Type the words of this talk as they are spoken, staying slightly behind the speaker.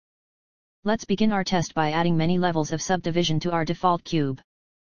Let's begin our test by adding many levels of subdivision to our default cube.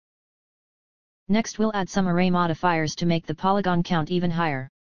 Next we'll add some array modifiers to make the polygon count even higher.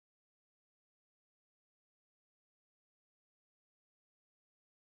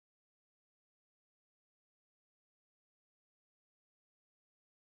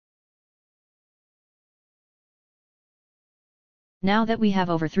 Now that we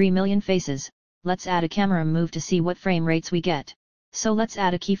have over 3 million faces, let's add a camera move to see what frame rates we get. So let's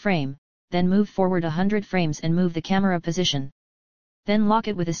add a keyframe, then move forward 100 frames and move the camera position. Then lock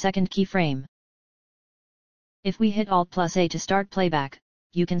it with a second keyframe. If we hit Alt+A to start playback,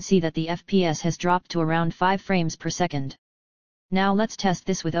 you can see that the FPS has dropped to around 5 frames per second. Now let's test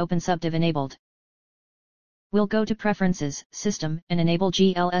this with Open Subdiv enabled. We'll go to Preferences, System, and enable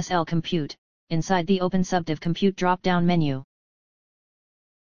GLSL Compute, inside the Open Subdiv Compute drop-down menu.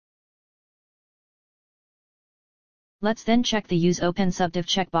 Let's then check the Use Open Subdiv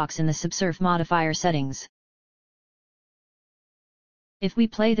checkbox in the Subsurf modifier settings. If we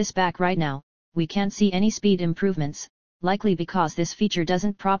play this back right now, we can't see any speed improvements, likely because this feature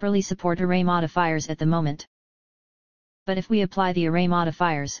doesn't properly support array modifiers at the moment. But if we apply the array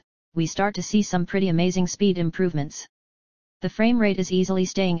modifiers, we start to see some pretty amazing speed improvements. The frame rate is easily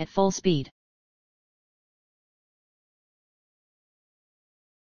staying at full speed.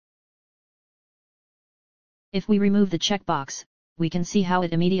 If we remove the checkbox, we can see how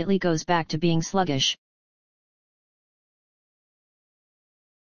it immediately goes back to being sluggish.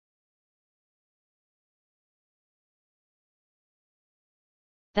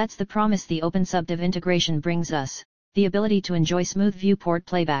 That's the promise the Open Subdiv integration brings us, the ability to enjoy smooth viewport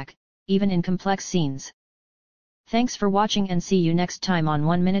playback, even in complex scenes. Thanks for watching and see you next time on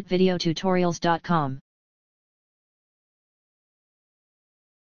 1minutevideotutorials.com.